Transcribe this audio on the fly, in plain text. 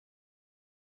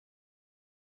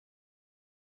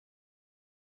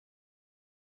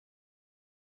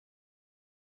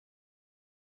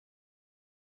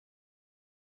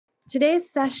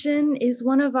Today's session is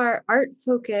one of our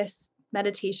art-focused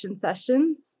meditation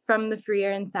sessions from the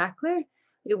Freer and Sackler.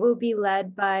 It will be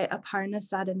led by Aparna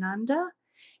Sadananda,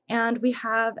 and we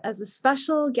have as a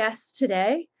special guest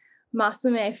today,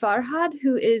 Masumeh Farhad,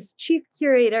 who is Chief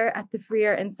Curator at the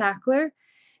Freer and Sackler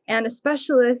and a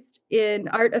specialist in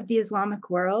art of the Islamic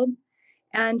world.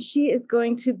 And she is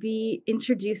going to be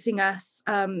introducing us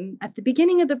at the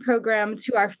beginning of the program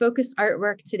to our focused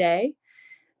artwork today.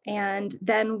 And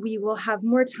then we will have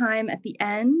more time at the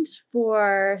end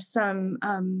for some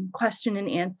question and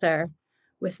answer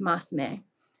with Masumeh.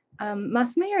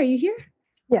 Masumeh, are you here?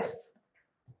 Yes.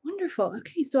 Wonderful.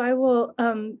 Okay, so I will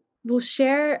we'll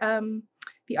share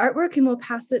the artwork and we'll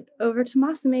pass it over to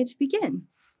Masumeh to begin.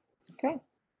 Okay.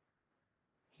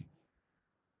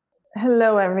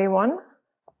 Hello, everyone.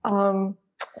 I'm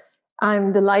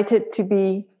delighted to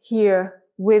be here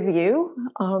with you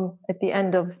at the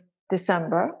end of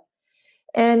December.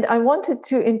 And I wanted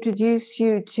to introduce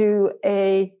you to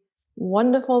a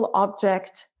wonderful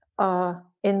object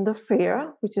in the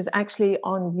Freer, which is actually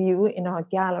on view in our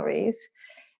galleries.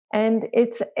 And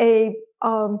it's I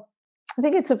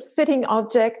think it's a fitting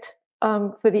object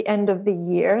for the end of the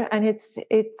year, and it's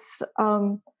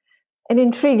an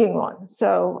intriguing one.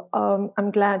 So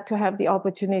I'm glad to have the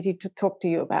opportunity to talk to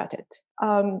you about it.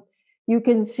 You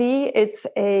can see it's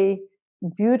a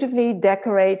beautifully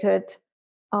decorated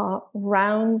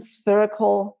round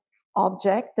spherical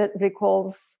object that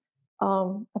recalls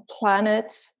a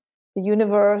planet, the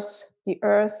universe, the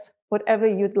earth, whatever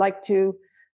you'd like to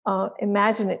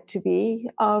imagine it to be.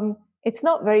 It's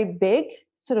not very big,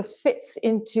 sort of fits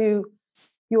into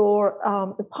your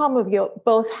the palm of your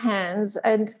both hands,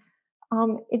 and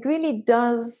it really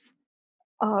does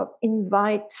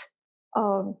invite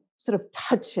sort of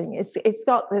touching. It's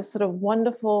got this sort of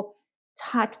wonderful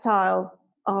tactile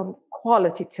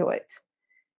quality to it.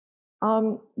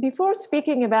 Before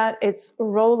speaking about its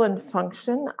role and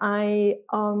function, I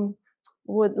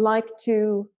would like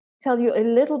to tell you a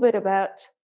little bit about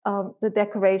the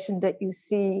decoration that you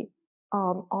see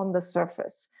on the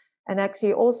surface, and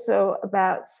actually also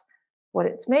about what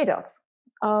it's made of.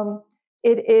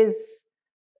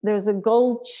 There's a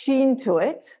gold sheen to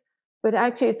it, but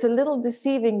actually it's a little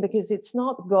deceiving because it's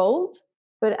not gold,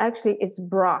 but actually it's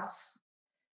brass.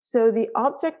 So the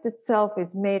object itself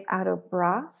is made out of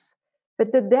brass,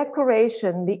 but the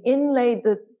decoration, the inlay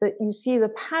that you see the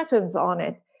patterns on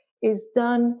it is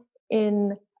done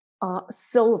in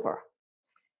silver.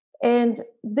 And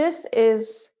this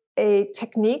is a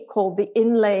technique called the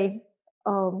inlay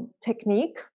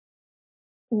technique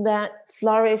that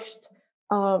flourished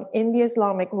in the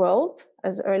Islamic world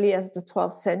as early as the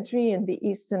 12th century in the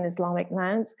Eastern Islamic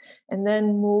lands, and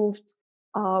then moved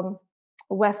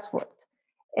westward.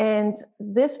 And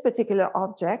this particular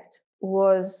object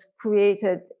was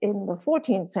created in the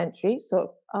 14th century,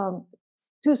 so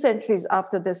 2 centuries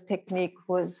after this technique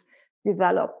was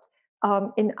developed,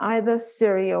 in either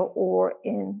Syria or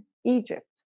in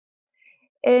Egypt.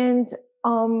 And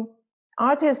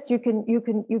artists, you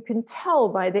can tell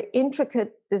by the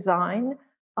intricate design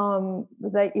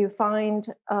that you find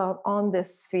on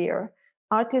this sphere.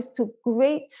 Artists took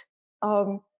great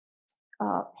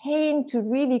pain to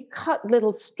really cut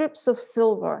little strips of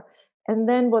silver, and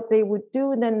then what they would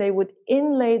do, then they would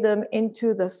inlay them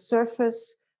into the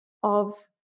surface of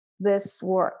this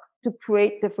work to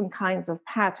create different kinds of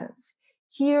patterns.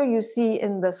 Here you see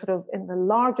in the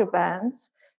larger bands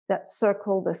that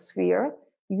circle the sphere,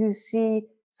 you see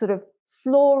sort of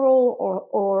floral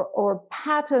or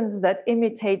patterns that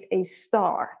imitate a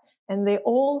star, and they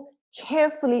all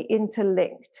carefully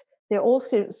interlinked. They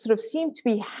also sort of seem to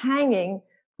be hanging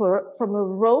from a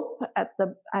rope at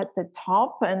the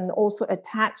top, and also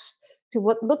attached to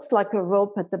what looks like a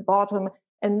rope at the bottom,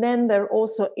 and then they're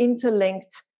also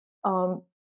interlinked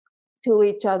to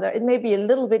each other. It may be a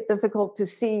little bit difficult to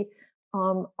see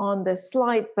on this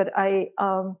slide, but I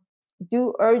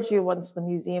do urge you, once the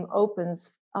museum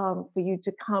opens, for you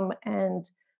to come and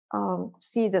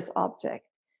see this object.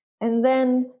 And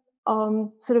then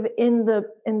sort of in the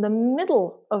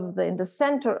middle of in the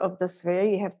center of the sphere,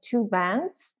 you have 2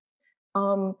 bands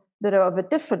that are of a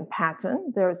different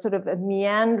pattern. They're sort of a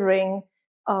meandering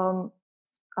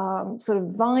sort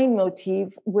of vine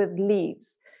motif with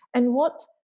leaves. And what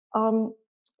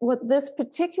this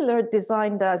particular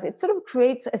design does, it sort of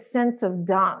creates a sense of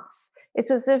dance.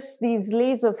 It's as if these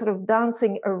leaves are sort of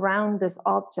dancing around this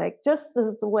object, just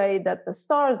as the way that the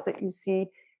stars that you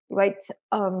see right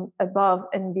above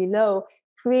and below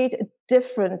create a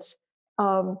different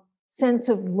sense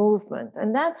of movement.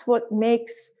 And that's what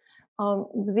makes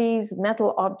these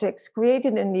metal objects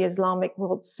created in the Islamic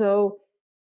world so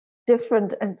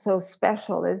different and so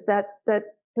special is that the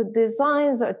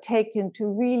designs are taken to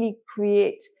really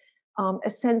create a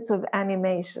sense of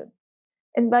animation.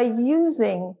 And by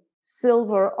using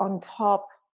silver on top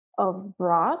of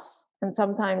brass, and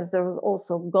sometimes there was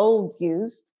also gold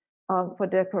used for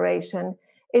decoration,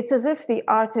 it's as if the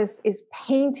artist is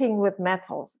painting with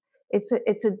metals. It's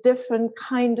a different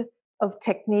kind of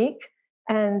technique,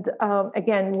 and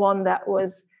again, one that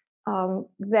was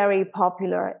very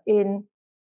popular in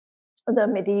the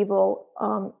medieval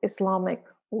Islamic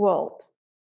world.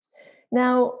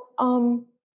 Now,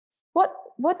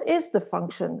 what is the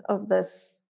function of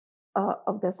this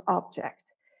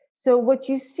object? So what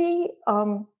you see,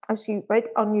 actually, right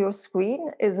on your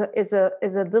screen is a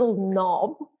little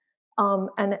knob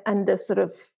and this sort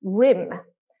of rim,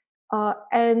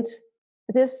 and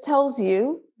this tells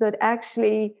you that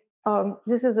actually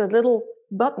this is a little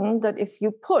button that if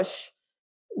you push,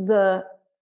 the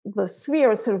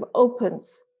sphere sort of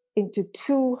opens into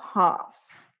two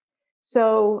halves.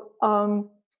 So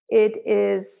it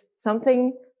is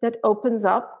something that opens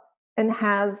up and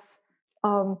has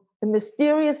a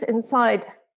mysterious inside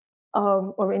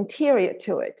or interior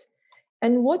to it.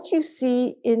 And what you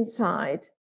see inside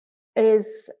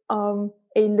is a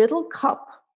little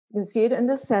cup, you can see it in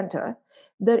the center,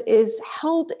 that is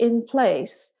held in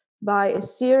place by a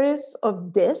series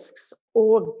of discs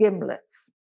or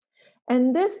gimlets.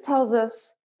 And this tells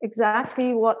us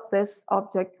exactly what this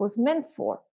object was meant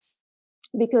for.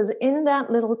 Because in that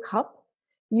little cup,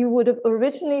 you would have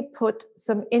originally put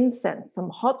some incense, some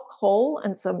hot coal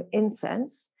and some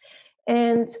incense.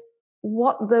 And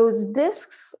what those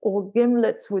discs or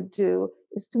gimlets would do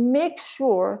is to make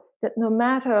sure that no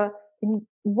matter in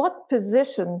what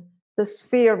position the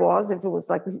sphere was, if it was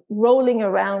like rolling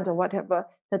around or whatever,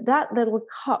 that little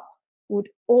cup would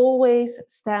always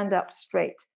stand up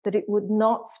straight, that it would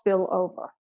not spill over.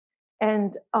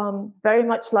 And very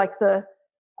much like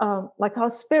like our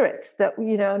spirits, that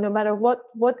no matter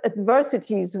what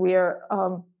adversities we're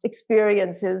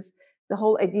experiences, the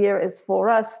whole idea is for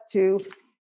us to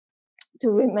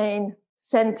remain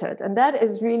centered, and that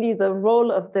is really the role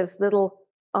of this little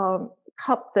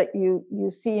cup that you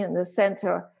see in the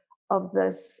center of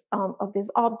this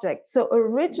object. So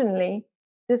originally,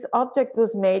 this object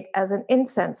was made as an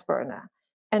incense burner,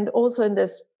 and also in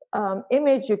this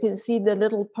image, you can see the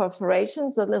little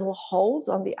perforations, the little holes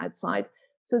on the outside.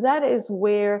 So that is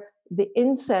where the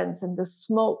incense and the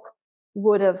smoke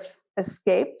would have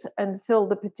escaped and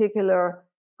filled a particular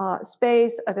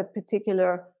space at a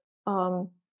particular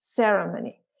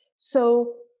ceremony.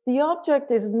 So the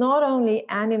object is not only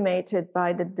animated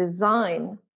by the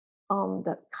design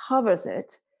that covers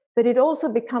it, but it also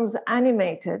becomes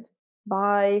animated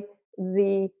by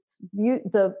the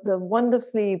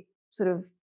wonderfully sort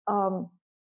of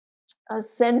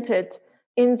scented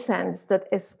incense that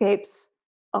escapes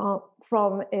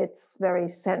from its very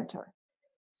center.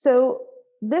 So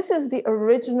this is the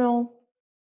original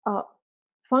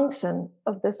function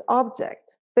of this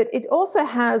object, but it also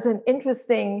has an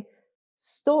interesting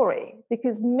story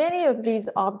because many of these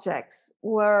objects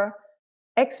were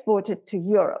exported to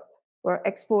Europe, were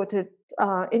exported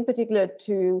in particular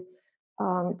to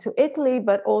Italy,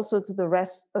 but also to the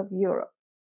rest of Europe.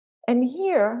 And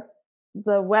here,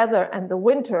 the weather and the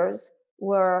winters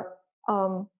were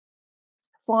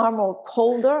far more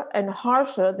colder and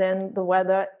harsher than the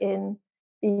weather in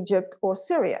Egypt or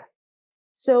Syria.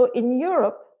 So in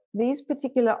Europe, these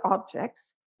particular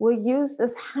objects were used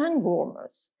as hand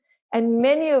warmers, and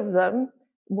many of them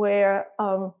were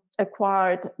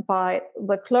acquired by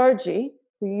the clergy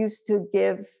who used to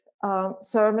give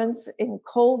sermons in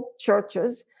cold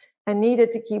churches and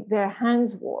needed to keep their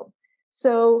hands warm.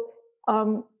 So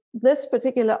this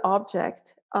particular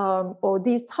object, or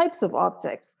these types of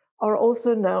objects, are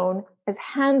also known as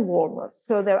hand warmers.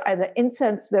 So they're either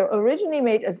they're originally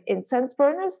made as incense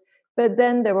burners, but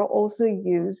then they were also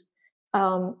used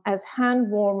as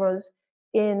hand warmers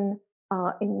in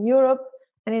Europe.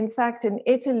 And in fact, in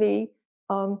Italy,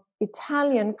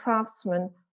 Italian craftsmen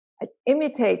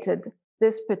imitated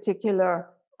this particular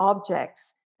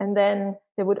objects, and then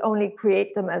they would only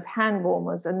create them as hand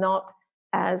warmers and not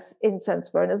as incense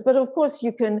burners. But of course,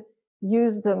 you can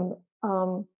use them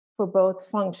for both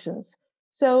functions.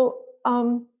 So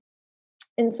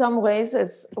in some ways,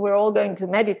 as we're all going to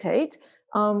meditate,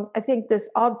 I think this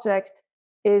object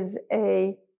is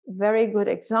a very good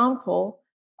example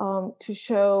to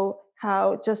show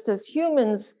how just as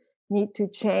humans need to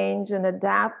change and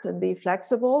adapt and be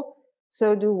flexible,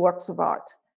 so do works of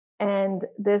art. And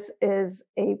this is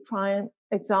a prime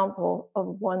example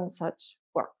of one such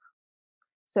work.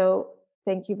 So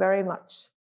thank you very much.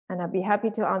 And I'd be happy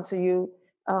to answer you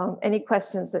any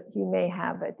questions that you may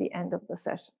have at the end of the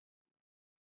session.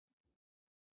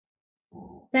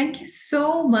 Thank you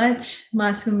so much,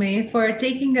 Masume, for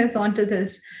taking us onto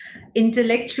this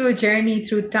intellectual journey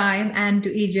through time and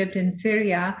to Egypt and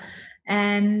Syria.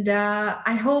 And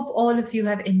I hope all of you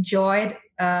have enjoyed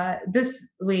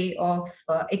this way of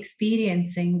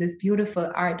experiencing this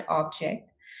beautiful art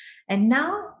object. And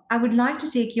now I would like to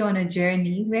take you on a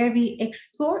journey where we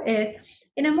explore it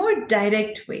in a more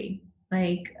direct way.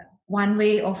 Like one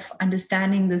way of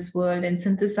understanding this world and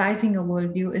synthesizing a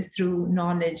worldview is through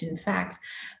knowledge and facts.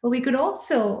 But we could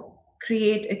also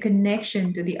create a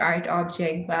connection to the art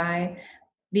object by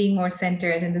being more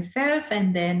centered in the self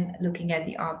and then looking at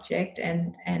the object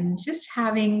and just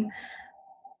having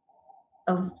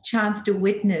a chance to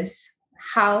witness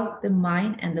how the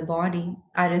mind and the body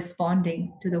are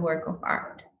responding to the work of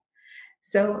art.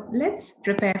 So let's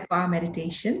prepare for our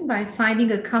meditation by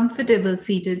finding a comfortable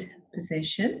seated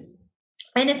position.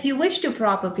 And if you wish to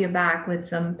prop up your back with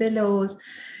some pillows,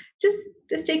 just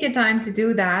just take your time to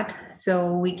do that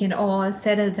so we can all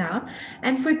settle down.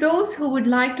 And for those who would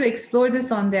like to explore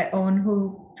this on their own,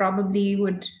 who probably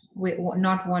would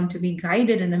not want to be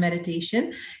guided in the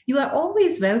meditation, you are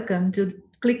always welcome to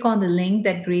click on the link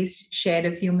that Grace shared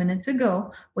a few minutes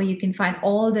ago, where you can find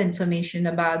all the information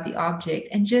about the object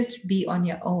and just be on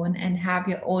your own and have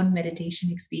your own meditation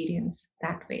experience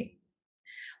that way.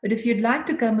 But if you'd like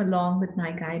to come along with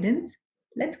my guidance,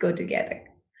 let's go together.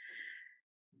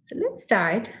 So let's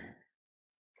start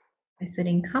by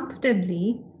sitting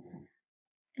comfortably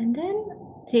and then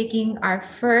taking our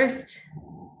first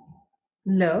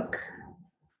look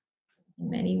in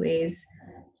many ways,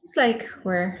 just like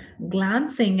we're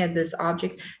glancing at this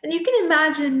object. And you can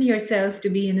imagine yourselves to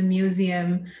be in a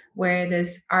museum where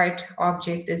this art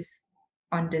object is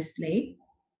on display.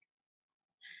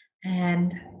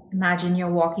 And imagine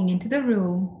you're walking into the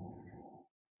room,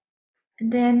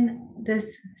 and then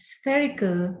this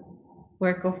spherical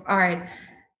work of art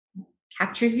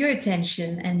captures your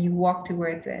attention and you walk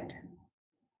towards it.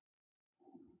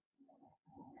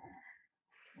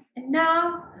 And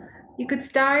now you could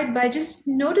start by just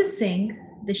noticing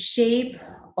the shape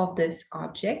of this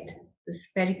object, the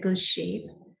spherical shape.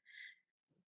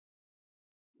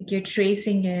 Like you're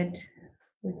tracing it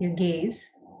with your gaze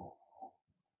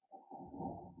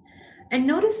and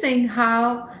noticing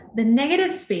how the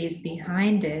negative space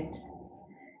behind it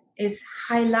is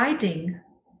highlighting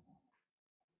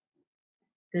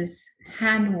this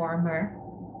hand warmer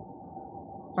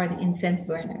or the incense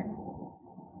burner.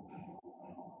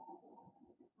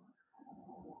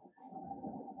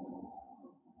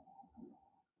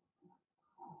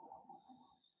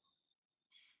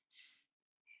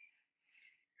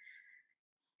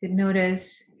 You could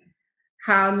notice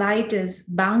how light is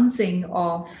bouncing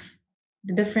off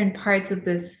the different parts of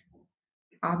this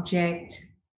object,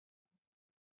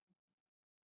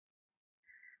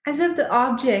 as if the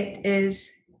object is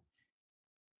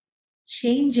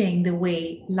changing the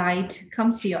way light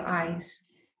comes to your eyes.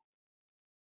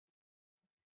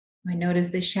 I notice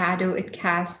the shadow it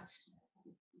casts.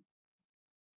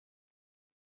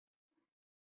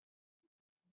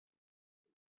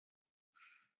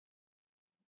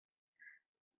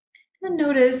 And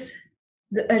notice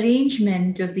the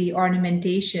arrangement of the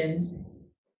ornamentation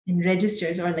in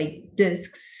registers or like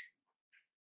discs.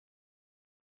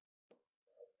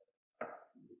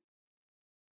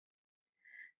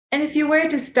 And if you were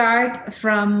to start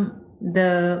from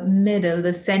the middle,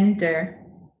 the center,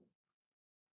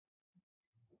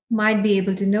 might be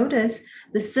able to notice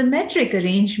the symmetric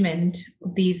arrangement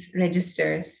of these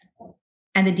registers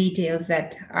and the details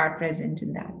that are present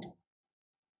in that.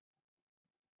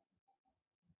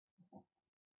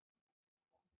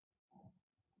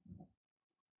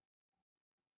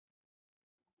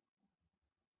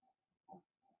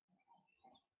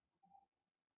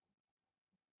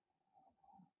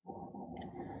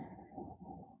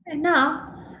 And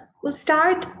now we'll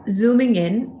start zooming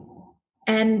in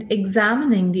and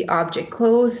examining the object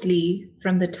closely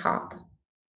from the top.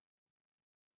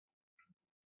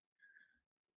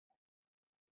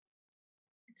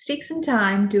 Let's take some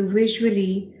time to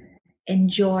visually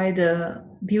enjoy the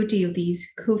beauty of these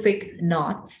kufic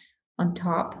knots on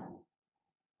top.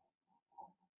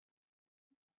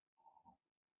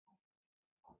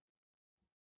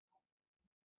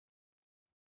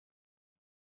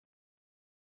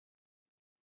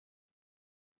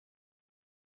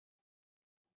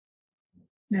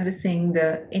 Noticing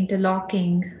the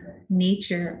interlocking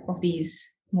nature of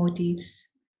these motifs.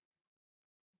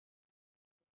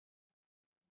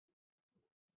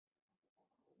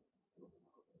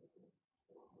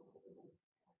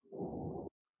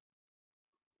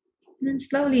 And then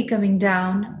slowly coming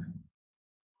down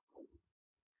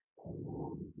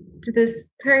to this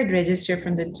third register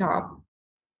from the top.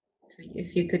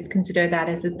 If you could consider that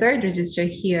as the third register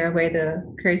here where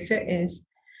the cursor is,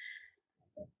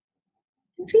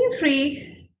 feel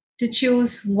free to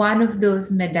choose one of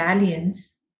those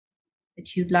medallions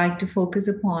that you'd like to focus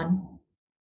upon.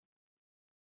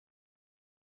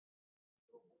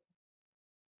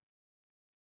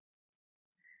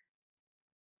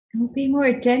 And pay more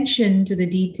attention to the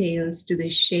details, to the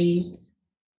shapes.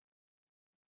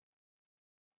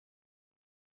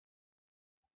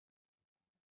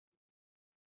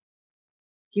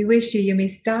 If you wish to, you may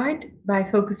start by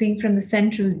focusing from the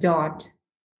central dot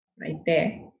right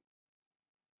there.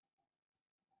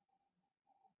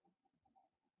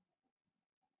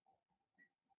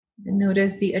 Then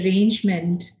notice the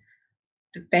arrangement,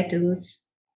 the petals,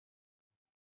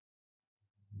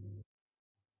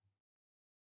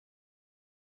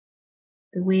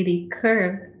 the way they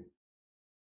curve,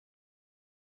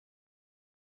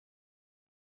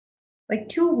 like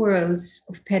two worlds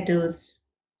of petals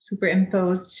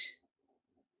superimposed.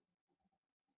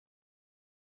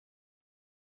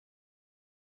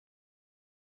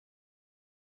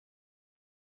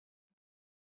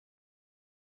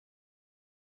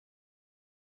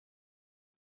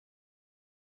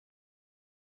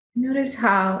 Notice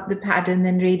how the pattern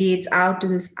then radiates out to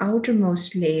this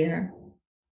outermost layer,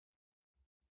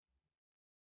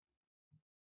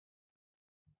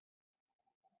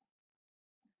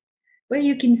 where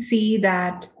you can see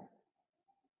that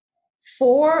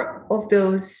four of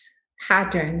those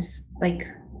patterns, like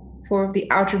four of the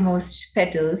outermost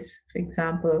petals, for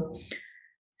example,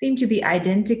 seem to be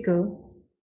identical.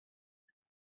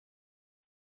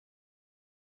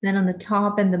 Then on the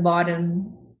top and the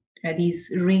bottom are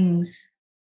these rings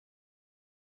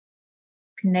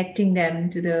connecting them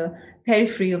to the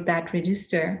periphery of that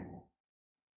register.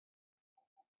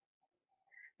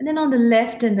 And then on the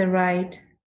left and the right,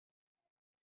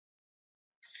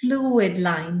 fluid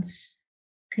lines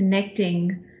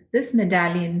connecting this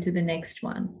medallion to the next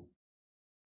one.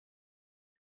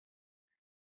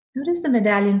 Notice the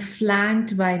medallion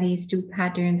flanked by these two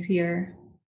patterns here.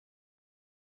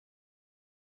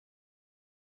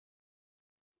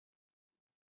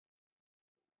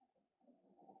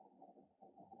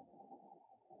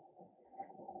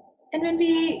 And when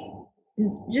we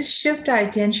just shift our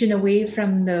attention away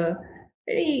from the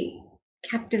very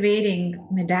captivating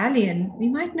medallion, we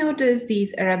might notice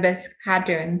these arabesque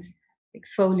patterns, like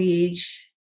foliage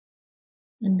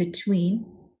in between.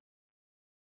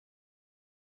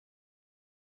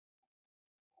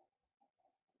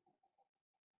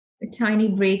 With tiny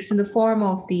breaks in the form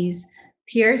of these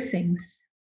piercings.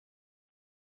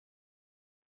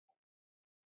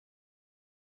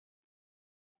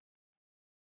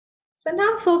 So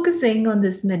now focusing on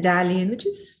this medallion, which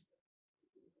is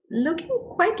looking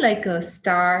quite like a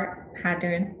star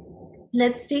pattern.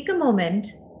 Let's take a moment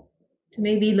to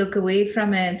maybe look away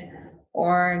from it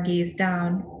or gaze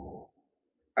down.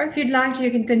 Or if you'd like to,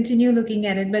 you can continue looking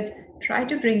at it, but try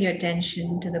to bring your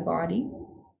attention to the body,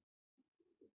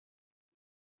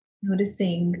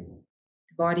 noticing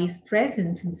the body's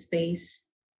presence in space,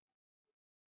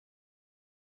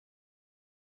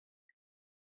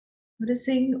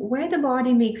 noticing where the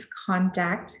body makes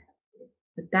contact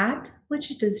with that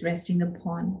which it is resting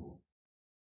upon.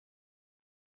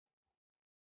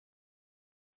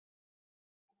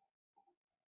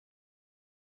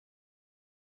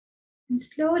 And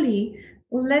slowly,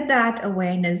 we'll let that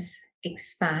awareness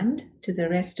expand to the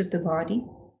rest of the body.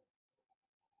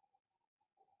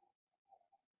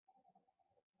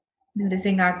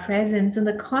 Noticing our presence in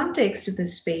the context of the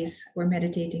space we're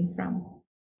meditating from.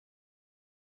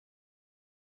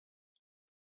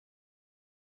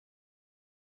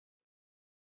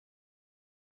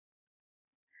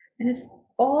 And if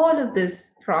all of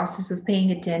this process of paying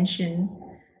attention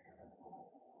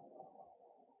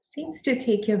seems to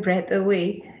take your breath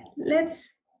away,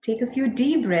 let's take a few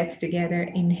deep breaths together,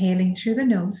 inhaling through the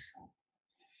nose,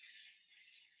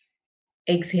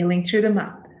 exhaling through the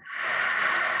mouth.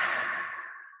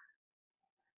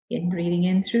 Breathing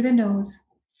in through the nose,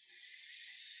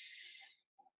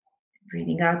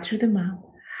 breathing out through the mouth.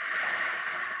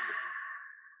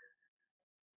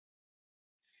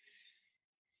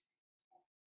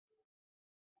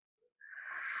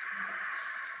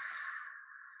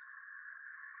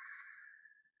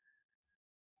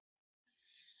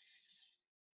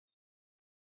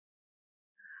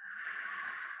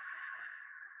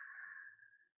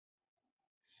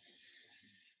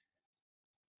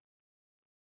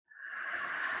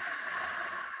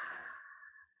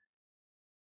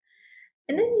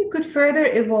 And then you could further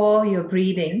evolve your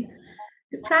breathing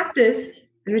to practice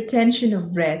retention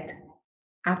of breath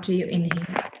after you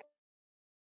inhale.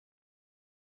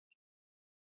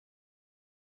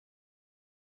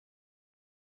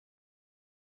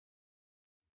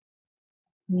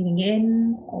 Breathing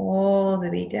in all the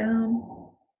way down,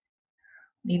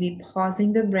 maybe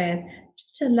pausing the breath,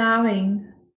 just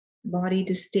allowing the body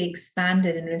to stay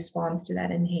expanded in response to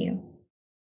that inhale.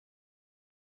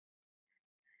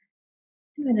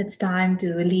 And when it's time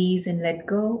to release and let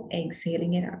go,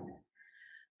 exhaling it out.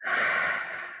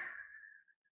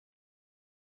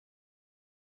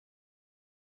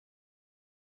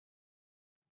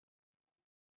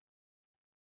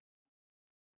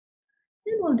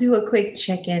 Then we'll do a quick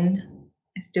check in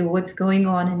as to what's going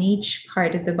on in each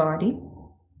part of the body.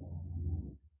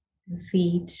 The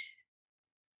feet,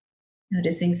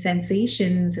 noticing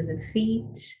sensations in the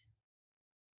feet,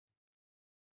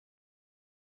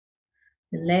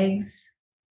 the legs,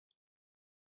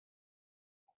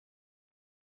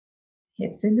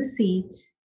 hips in the seat,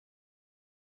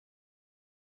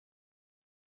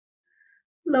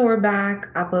 lower back,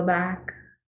 upper back,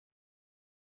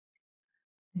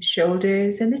 the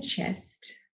shoulders and the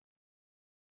chest,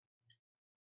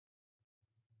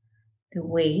 the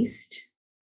waist,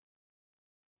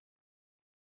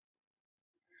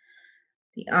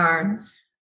 the arms,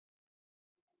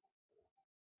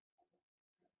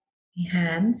 the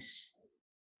hands,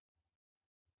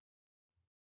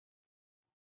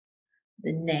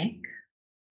 the neck,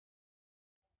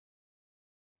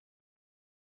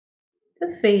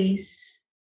 the face,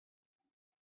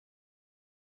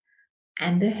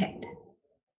 and the head.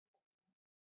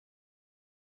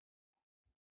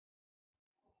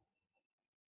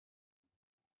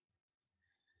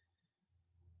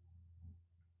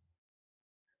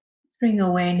 Let's bring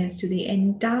awareness to the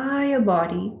entire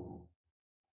body,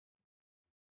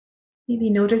 maybe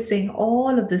noticing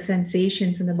all of the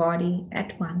sensations in the body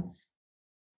at once.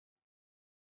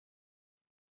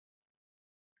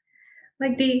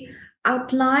 Like the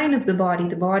outline of the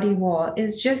body wall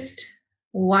is just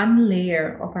one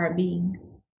layer of our being.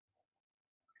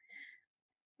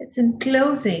 It's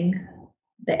enclosing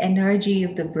the energy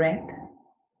of the breath,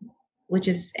 which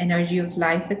is energy of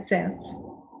life itself.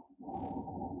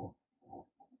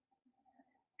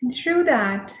 And through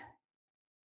that,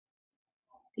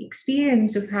 the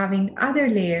experience of having other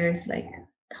layers like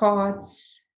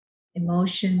thoughts,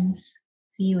 emotions,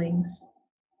 feelings.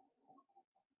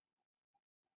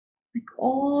 Like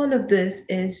all of this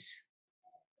is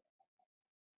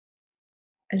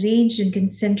arranged in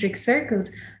concentric circles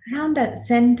around that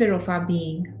center of our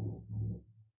being,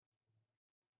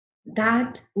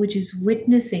 that which is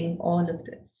witnessing all of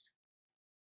this.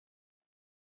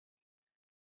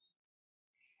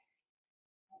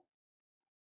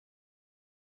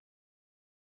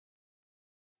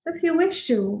 So, if you wish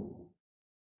to,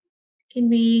 can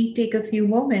we take a few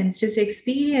moments just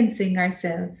experiencing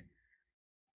ourselves,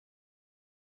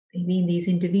 maybe in these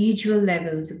individual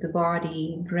levels of the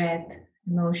body, breath,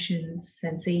 emotions,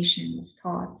 sensations,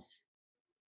 thoughts,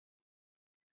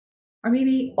 or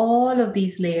maybe all of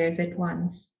these layers at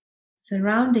once,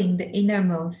 surrounding the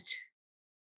innermost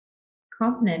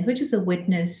component, which is a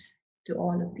witness to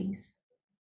all of these.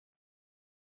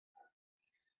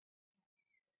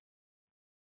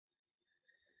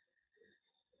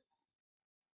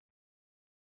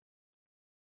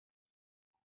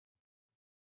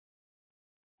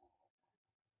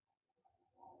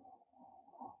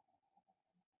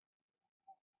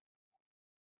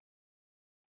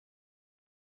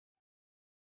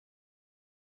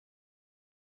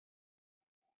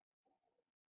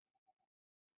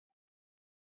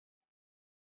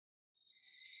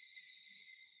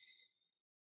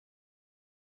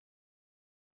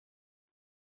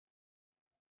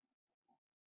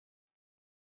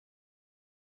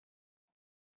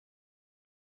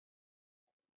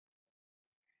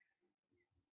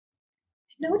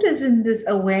 Notice in this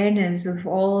awareness of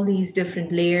all these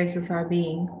different layers of our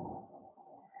being,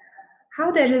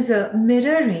 how there is a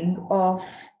mirroring of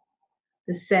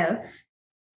the self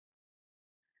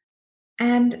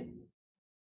and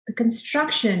the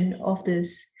construction of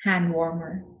this hand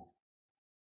warmer.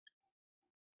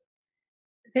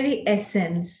 The very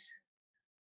essence,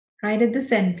 right at the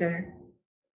center,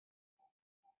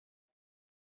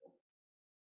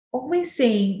 always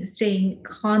staying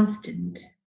constant.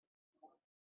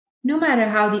 No matter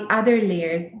how the other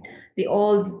layers,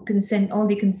 all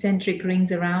the concentric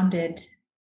rings around it,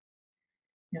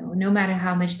 no matter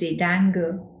how much they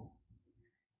dangle,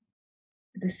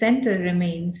 the center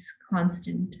remains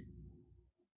constant.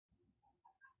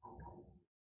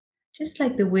 just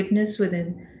like the witness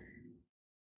within,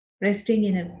 resting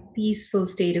in a peaceful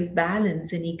state of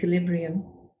balance and equilibrium,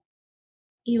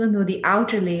 even though the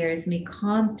outer layers may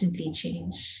constantly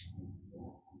change.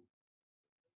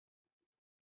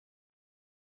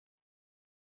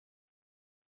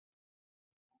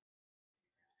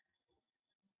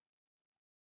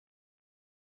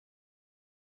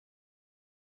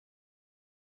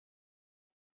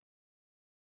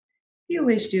 If you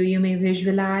wish to, you may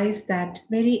visualize that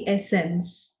very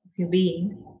essence of your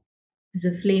being as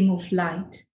a flame of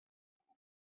light,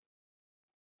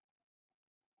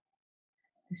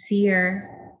 the seer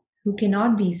who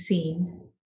cannot be seen,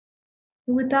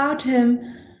 without him,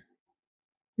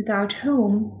 without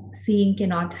whom seeing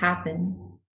cannot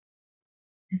happen,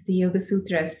 as the Yoga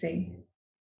Sutras say.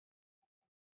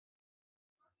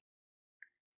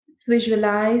 Let's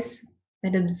visualize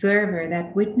that observer,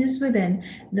 that witness within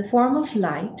in the form of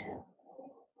light.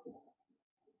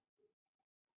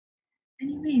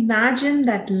 And you may imagine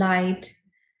that light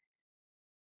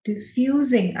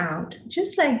diffusing out,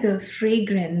 just like the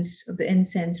fragrance of the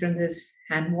incense from this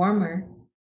hand warmer.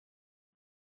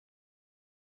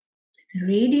 The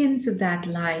radiance of that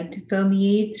light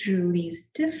permeate through these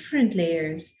different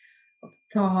layers of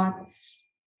thoughts,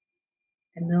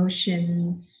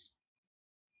 emotions,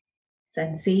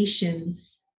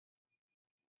 sensations,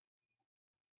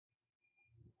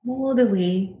 all the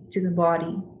way to the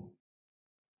body.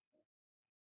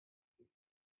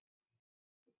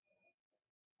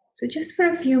 So, just for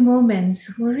a few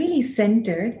moments, we're really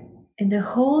centered in the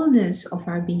wholeness of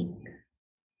our being.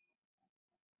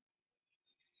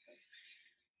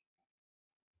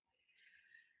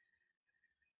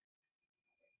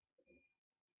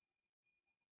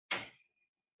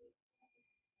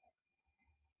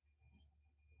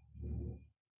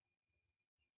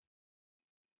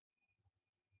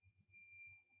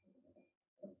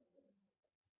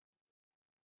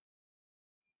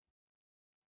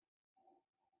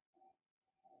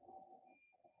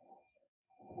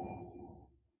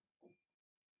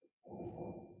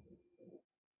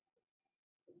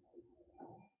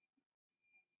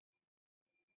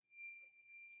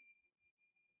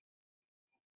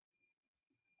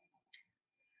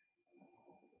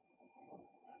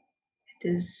 It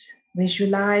is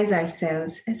visualize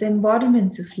ourselves as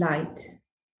embodiments of light,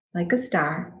 like a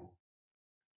star.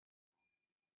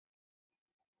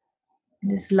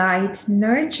 This light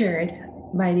nurtured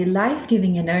by the life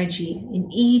giving energy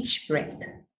in each breath.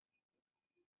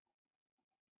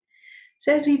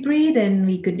 So, as we breathe in,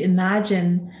 we could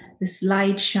imagine this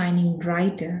light shining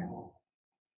brighter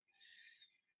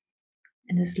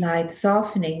and this light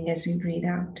softening as we breathe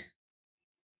out.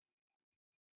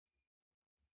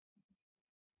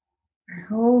 Our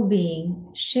whole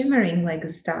being shimmering like a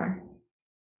star.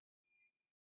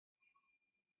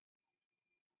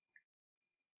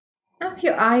 Now, if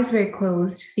your eyes were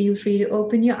closed, feel free to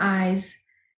open your eyes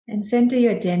and center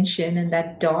your attention in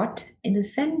that dot in the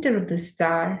center of the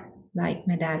star like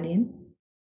medallion.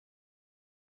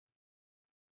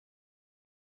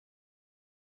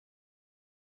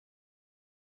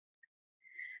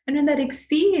 And in that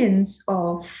experience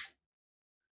of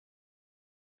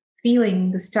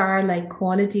feeling the star like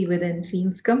quality within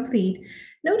feels complete,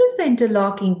 notice the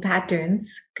interlocking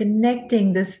patterns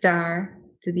connecting the star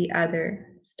to the other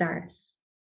stars.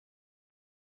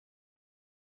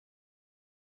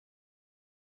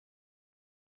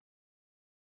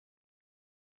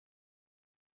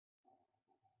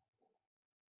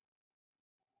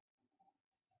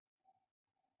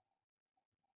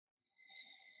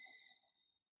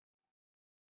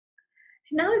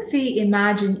 Now, if we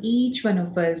imagine each one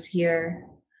of us here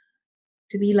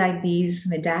to be like these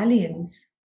medallions,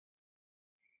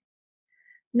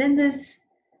 then this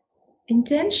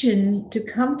intention to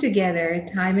come together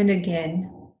time and again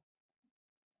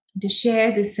to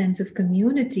share this sense of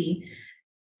community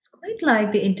is quite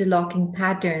like the interlocking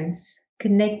patterns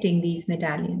connecting these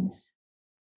medallions.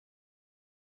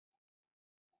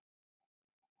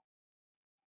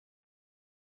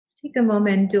 Let's take a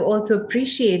moment to also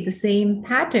appreciate the same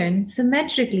pattern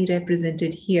symmetrically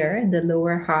represented here in the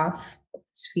lower half of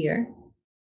the sphere.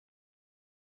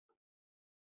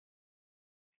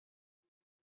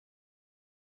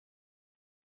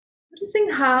 Noticing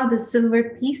how the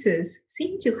silver pieces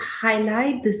seem to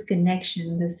highlight this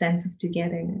connection, the sense of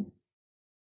togetherness.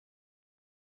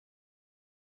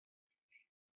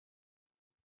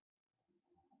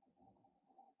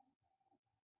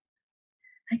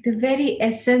 Like the very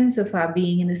essence of our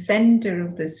being in the center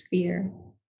of the sphere,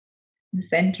 the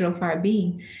center of our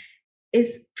being,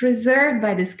 is preserved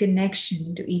by this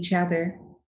connection to each other.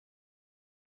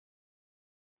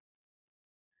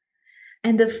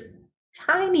 and the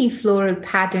tiny floral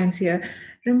patterns here,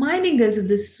 reminding us of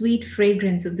the sweet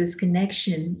fragrance of this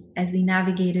connection as we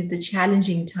navigated the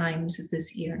challenging times of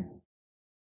this year.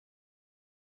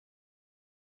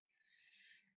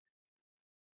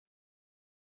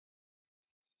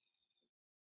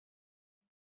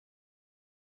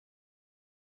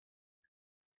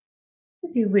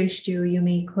 If you wish to, you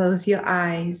may close your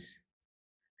eyes.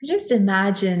 Just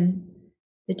imagine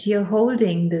that you're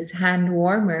holding this hand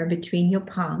warmer between your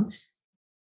palms,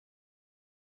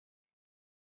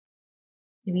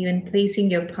 and even placing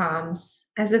your palms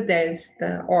as if there's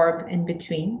the orb in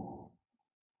between.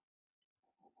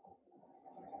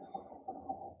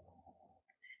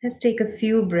 Let's take a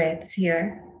few breaths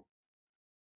here,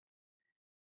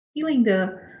 feeling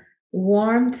the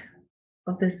warmth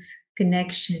of this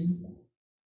connection,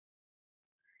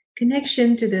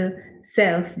 connection to the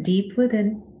self deep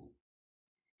within,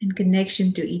 and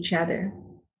connection to each other.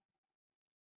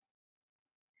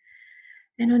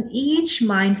 And on each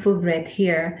mindful breath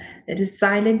here, let us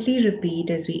silently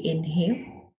repeat as we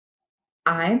inhale,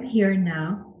 I am here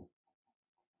now.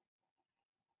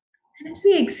 And as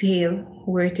we exhale,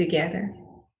 we're together.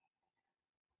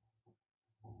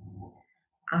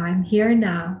 I'm here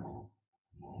now.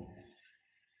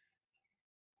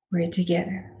 We're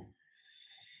together.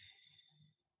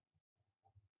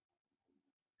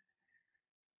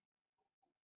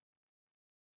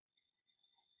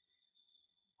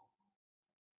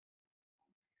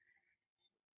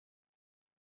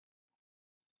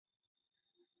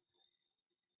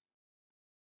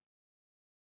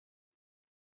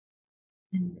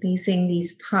 And placing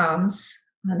these palms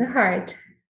on the heart,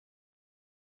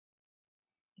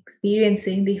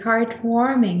 experiencing the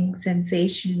heartwarming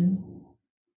sensation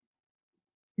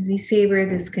as we savor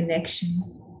this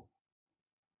connection.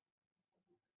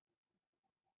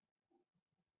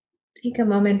 Take a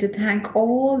moment to thank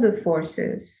all the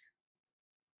forces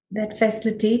that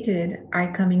facilitated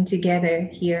our coming together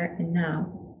here and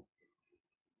now.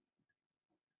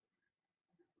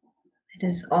 Let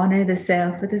us honor the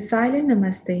self with a silent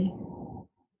namaste.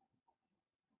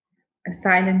 A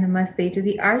silent namaste to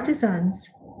the artisans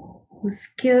whose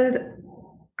skilled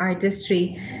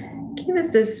artistry gave us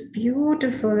this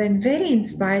beautiful and very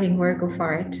inspiring work of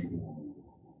art.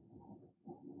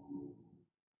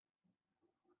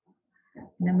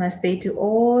 Namaste to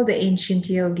all the ancient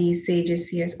yogis, sages,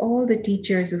 seers, all the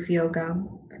teachers of yoga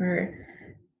for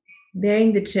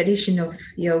bearing the tradition of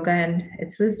yoga and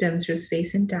its wisdom through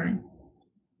space and time.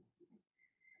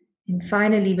 And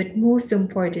finally, but most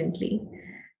importantly,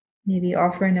 may we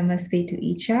offer namaste to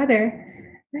each other,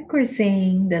 like we're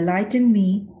saying, the light in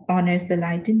me honors the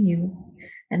light in you.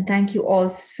 And thank you all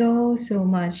so, so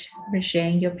much for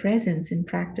sharing your presence and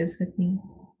practice with me.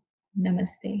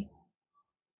 Namaste.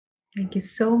 Thank you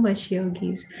so much,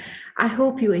 yogis. I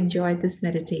hope you enjoyed this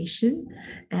meditation.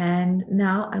 And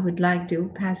now I would like to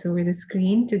pass over the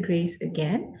screen to Grace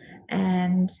again,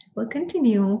 and we'll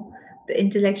continue the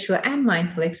intellectual and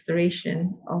mindful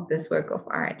exploration of this work of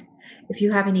art. If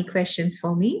you have any questions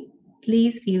for me,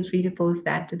 please feel free to post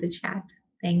that to the chat.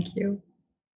 Thank you.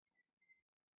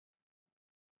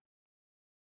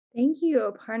 Thank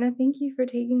you, Aparna. Thank you for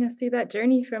taking us through that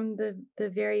journey from the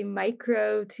very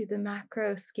micro to the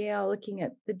macro scale, looking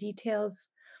at the details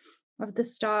of the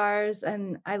stars.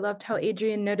 And I loved how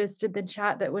Adrian noticed in the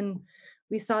chat that when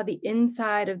we saw the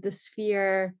inside of the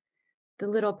sphere, the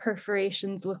little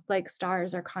perforations looked like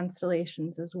stars or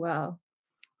constellations as well.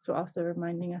 So also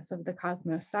reminding us of the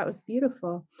cosmos. That was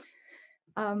beautiful.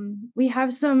 We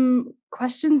have some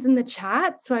questions in the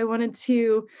chat, so I wanted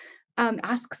to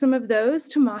ask some of those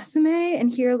to Masame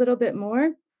and hear a little bit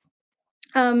more.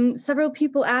 Several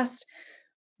people asked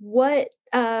what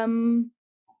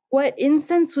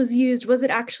incense was used. Was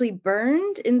it actually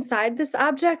burned inside this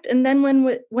object? And then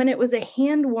when it was a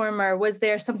hand warmer, was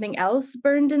there something else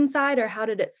burned inside, or how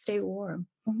did it stay warm?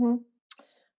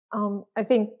 Mm-hmm. I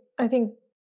think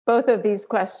both of these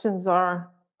questions are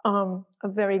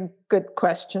very good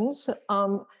questions.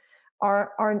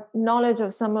 Our knowledge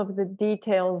of some of the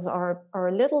details are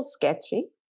a little sketchy,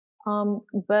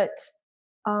 but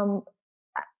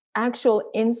actual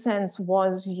incense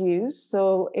was used.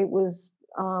 So it was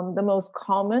the most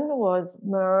common was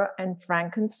myrrh and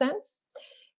frankincense.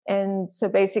 And so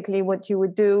basically what you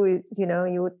would do is,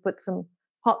 you would put some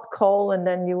hot coal and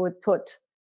then you would put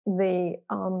the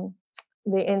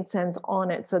incense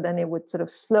on it. So then it would sort of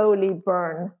slowly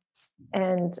burn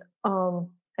and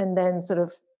then sort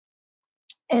of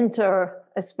enter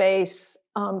a space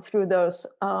through those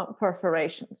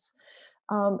perforations.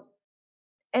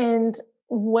 And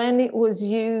when it was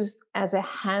used as a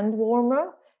hand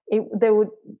warmer, there would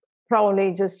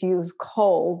probably just use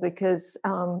coal because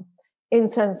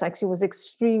incense actually was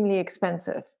extremely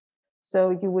expensive. So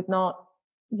you would not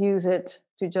use it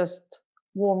to just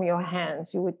warm your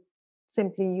hands. You would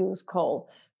simply use coal.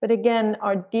 But again,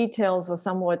 our details are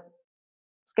somewhat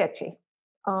sketchy,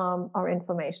 our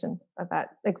information about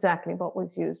exactly what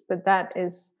was used. But that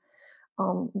is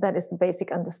the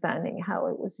basic understanding how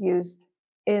it was used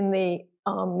in the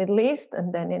Middle East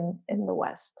and then in the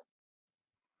West.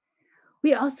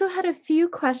 We also had a few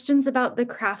questions about the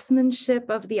craftsmanship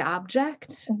of the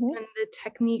object Mhm. and the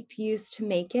technique used to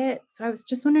make it. So I was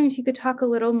just wondering if you could talk a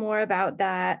little more about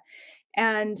that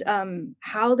and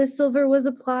how the silver was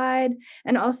applied.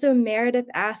 And also, Meredith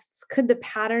asks, could the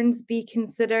patterns be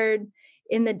considered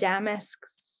in the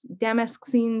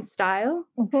Damascene style?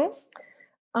 Mhm.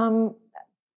 Um,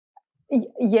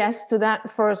 yes, to that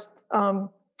first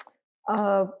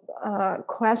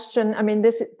question. I mean,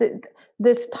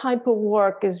 this type of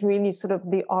work is really sort of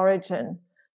the origin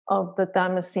of the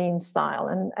Damascene style,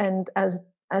 and as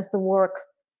the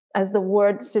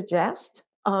word suggests,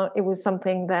 it was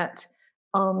something that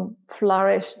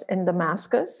flourished in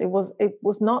Damascus. It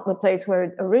was not the place where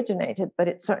it originated, but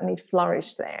it certainly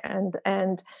flourished there,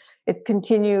 and it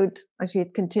continued. Actually,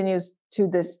 it continues to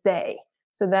this day.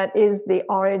 So that is the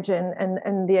origin,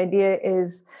 and the idea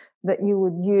is that you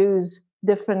would use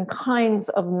different kinds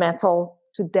of metal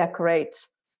to decorate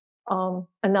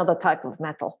another type of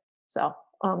metal. So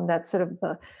that's sort of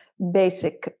the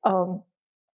basic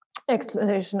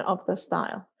explanation of the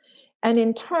style. And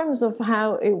in terms of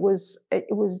how it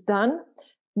was done,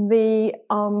 the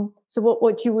so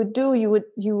what you would do, you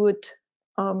would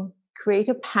create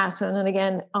a pattern, and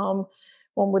again,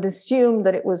 one would assume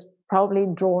that it was probably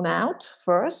drawn out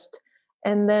first,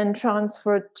 and then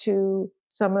transferred to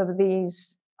some of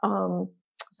these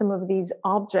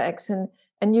objects,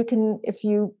 and you can, if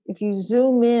you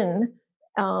zoom in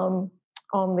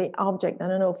on the object, I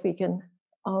don't know if we can.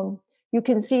 You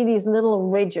can see these little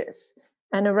ridges,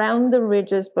 and around the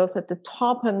ridges, both at the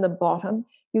top and the bottom,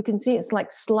 you can see it's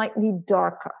like slightly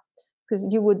darker because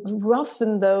you would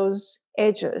roughen those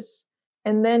edges,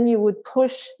 and then you would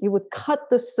cut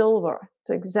the silver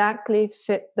to exactly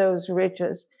fit those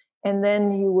ridges, and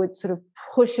then you would sort of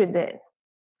push it in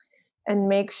and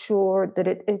make sure that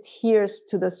it adheres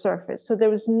to the surface. So there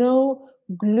was no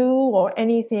glue or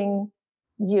anything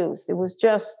used. It was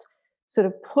just sort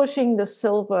of pushing the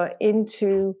silver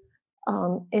into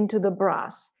the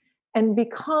brass. And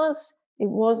because it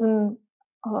wasn't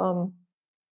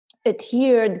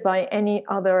adhered by any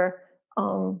other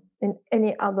in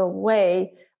any other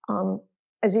way,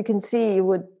 as you can see,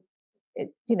 it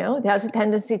has a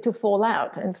tendency to fall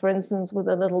out. And for instance, with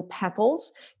the little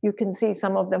petals, you can see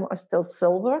some of them are still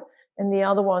silver, and the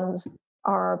other ones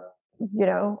are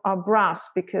brass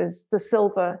because the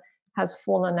silver has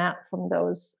fallen out from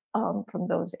those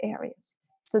areas.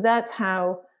 So that's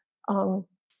how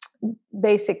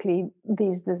basically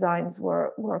these designs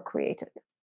were created.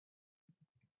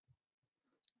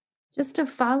 Just a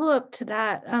follow up to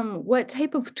that, what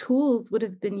type of tools would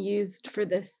have been used for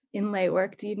this inlay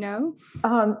work? Do you know?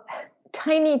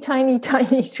 Tiny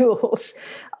tools.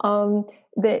 I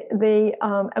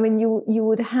mean, you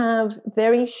would have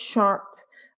very sharp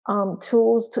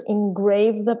tools to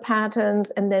engrave the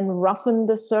patterns and then roughen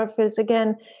the surface.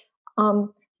 Again,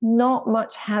 not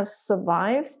much has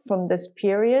survived from this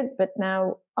period, but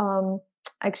now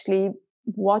actually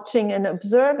watching and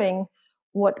observing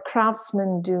what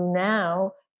craftsmen do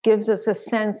now gives us a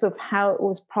sense of how it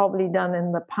was probably done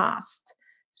in the past.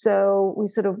 So we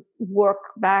sort of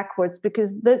work backwards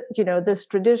because this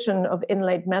tradition of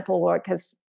inlaid metalwork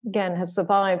has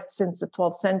survived since the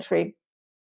 12th century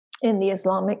in the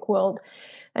Islamic world,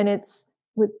 and it's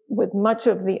with much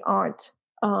of the art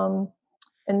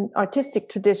and artistic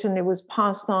tradition, it was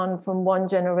passed on from one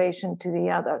generation to the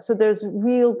other. So there's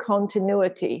real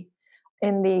continuity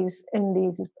in these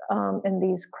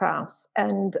crafts,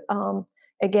 and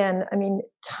again, I mean,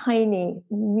 tiny,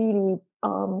 really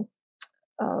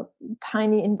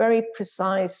tiny and very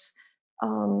precise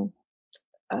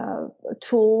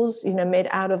tools, made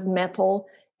out of metal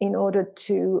in order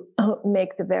to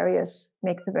make the various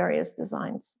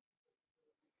designs.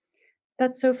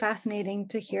 That's so fascinating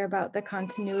to hear about the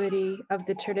continuity of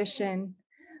the tradition.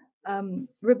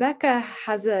 Rebecca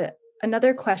has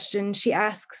another question. She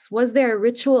asks, was there a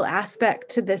ritual aspect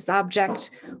to this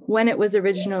object when it was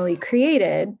originally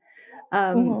created?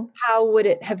 How would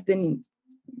it have been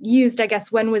used? I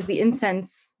guess, when was the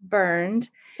incense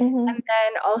burned? And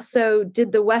then also,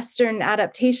 did the Western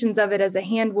adaptations of it as a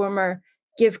hand warmer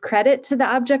give credit to the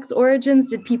object's origins?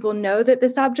 Did people know that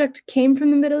this object came from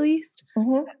the Middle East?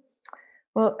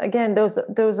 Well, again,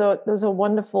 those are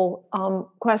wonderful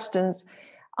questions.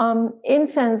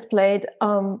 Incense played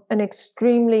an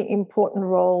extremely important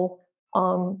role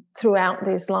throughout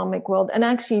the Islamic world, and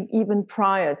actually even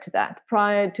prior to that,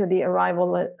 prior to the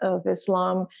arrival of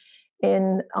Islam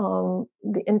in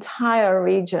the entire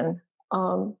region.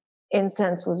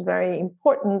 Incense was very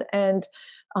important, and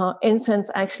incense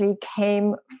actually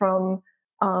came from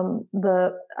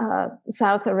the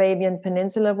South Arabian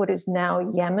Peninsula, what is now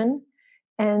Yemen,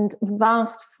 and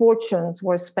vast fortunes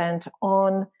were spent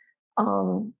on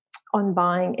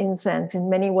buying incense. In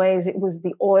many ways, it was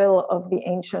the oil of the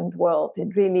ancient world.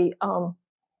 It really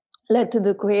led to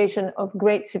the creation of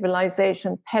great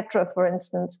civilization. Petra, for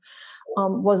instance,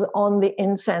 was on the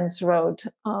incense road.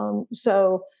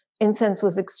 So incense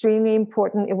was extremely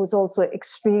important. It was also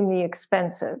extremely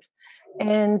expensive.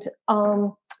 And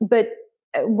but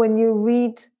when you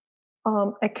read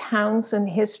accounts and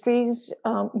histories,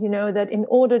 you know that in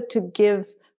order to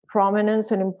give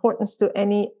prominence and importance to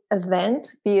any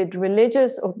event, be it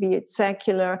religious or be it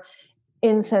secular,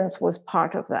 incense was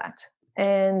part of that.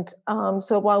 And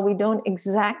so while we don't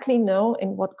exactly know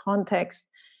in what context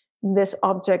this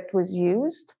object was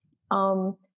used,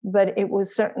 but it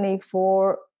was certainly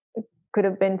could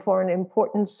have been for an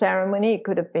important ceremony, it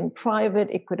could have been private,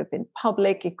 it could have been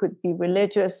public, it could be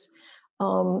religious,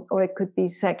 or it could be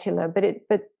secular.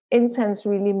 But incense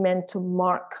really meant to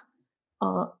mark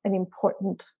an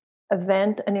important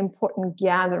event, an important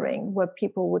gathering where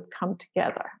people would come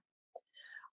together.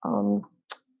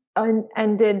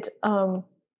 And did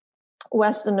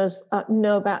Westerners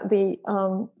know about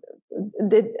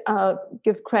did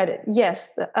give credit?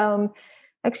 Yes.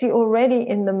 Actually, already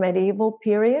in the medieval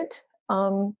period,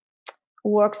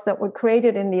 works that were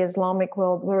created in the Islamic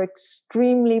world were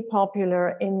extremely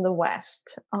popular in the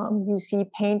West. You see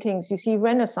paintings, you see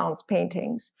Renaissance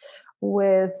paintings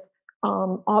with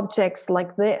objects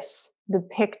like this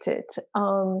depicted.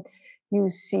 You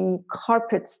see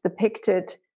carpets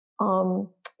depicted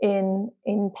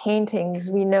in paintings.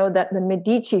 We know that the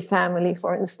Medici family,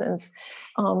 for instance,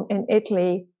 in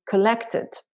Italy, collected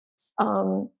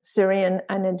Syrian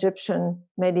and Egyptian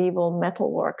medieval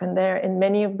metalwork. And there, in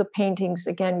many of the paintings,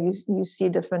 again, you see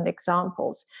different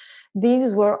examples.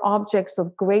 These were objects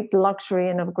of great luxury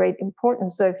and of great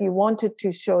importance. So if you wanted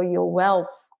to show your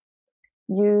wealth,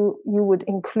 you would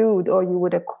include or you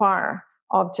would acquire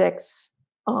objects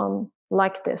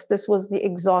like this. This was the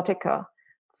exotica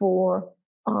for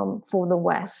the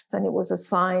West, and it was a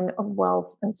sign of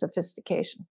wealth and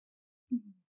sophistication.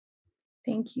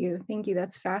 Thank you.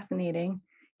 That's fascinating.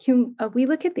 Can we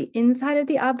look at the inside of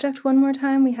the object one more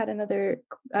time? We had another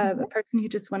a person who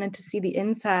just wanted to see the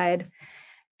inside,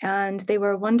 and they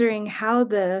were wondering how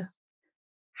the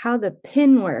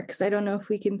pin works. I don't know if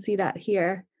we can see that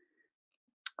here.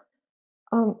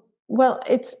 Well,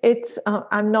 it's.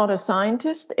 I'm not a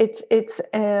scientist. If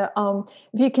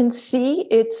you can see,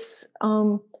 it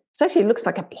actually looks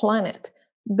like a planet,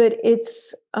 but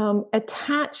it's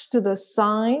attached to the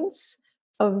sides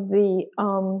of the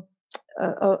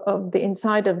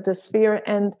inside of the sphere,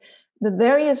 and the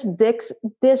various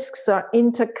discs are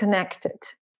interconnected.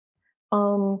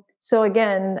 So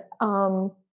again,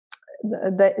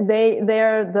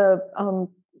 they're the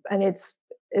and it's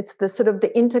the sort of the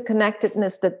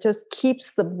interconnectedness that just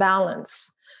keeps the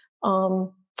balance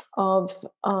of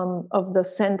the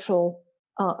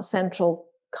central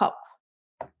cup.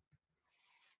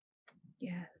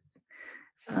 Yes.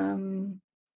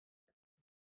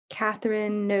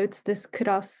 Catherine notes this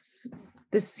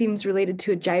seems related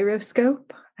to a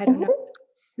gyroscope. I don't know.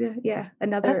 Yeah,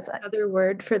 another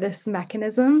word for this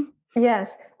mechanism.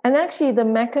 Yes, and actually the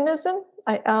mechanism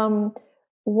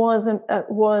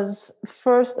was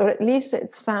first, or at least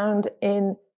it's found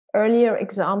in earlier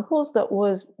examples that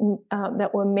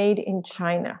were made in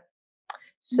China.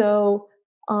 So,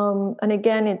 and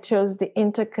again, it shows the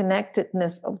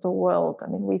interconnectedness of the world. I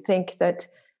mean, we think that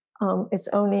it's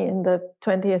only in the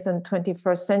 20th and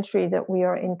 21st century that we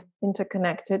are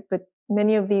interconnected, but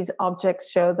many of these objects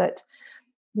show that,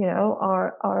 you know,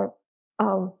 our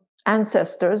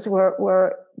ancestors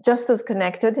were just as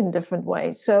connected in different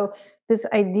ways. So this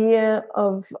idea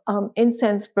of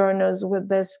incense burners with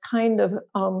this kind of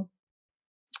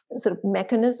sort of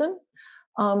mechanism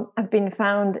have been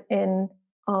found in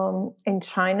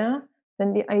China.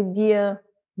 Then the idea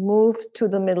moved to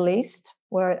the Middle East,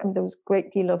 where there was a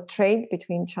great deal of trade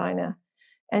between China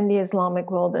and the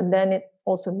Islamic world, and then it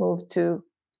also moved to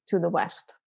the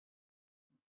West.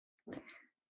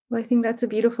 Well, I think that's a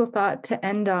beautiful thought to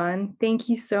end on. Thank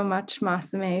you so much,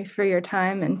 Masame, for your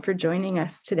time and for joining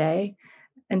us today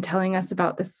and telling us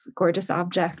about this gorgeous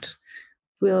object.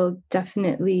 we'll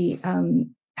definitely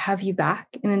have you back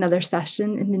in another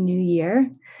session in the new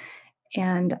year.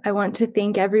 And I want to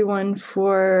thank everyone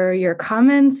for your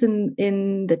comments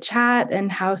in the chat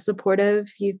and how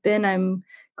supportive you've been. I'm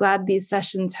glad these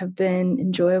sessions have been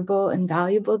enjoyable and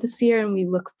valuable this year, and we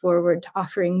look forward to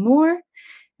offering more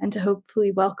and to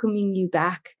hopefully welcoming you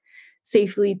back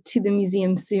safely to the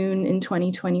museum soon in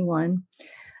 2021.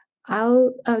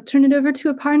 I'll turn it over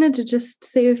to Aparna to just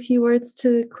say a few words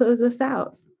to close us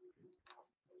out.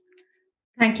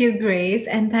 Thank you, Grace,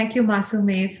 and thank you,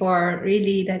 Masume, for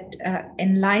really that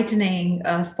enlightening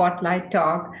spotlight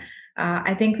talk.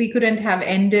 I think we couldn't have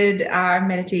ended our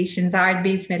meditations,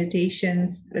 art-based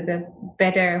meditations, with a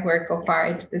better work of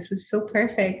art. This was so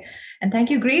perfect. And thank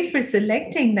you, Grace, for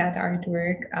selecting that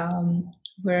artwork.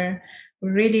 We're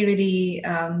really, really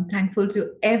thankful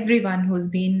to everyone who's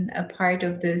been a part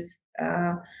of this.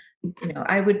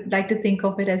 I would like to think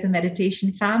of it as a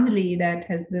meditation family that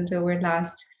has built over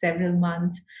last several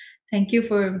months. Thank you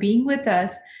for being with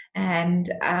us. And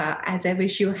as I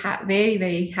wish you very,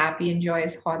 very happy and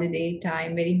joyous holiday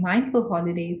time, very mindful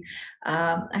holidays,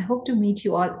 I hope to meet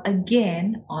you all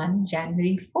again on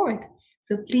January 4th.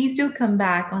 So please do come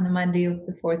back on the Monday of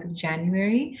the 4th of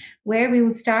January, where we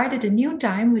will start at a new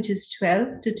time, which is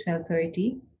 12 to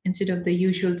 12:30 instead of the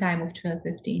usual time of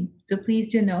 12:15. So please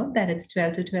do note that it's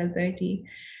 12 to 12:30.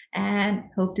 And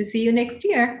hope to see you next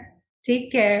year.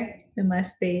 Take care.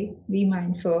 Namaste. Be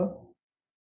mindful.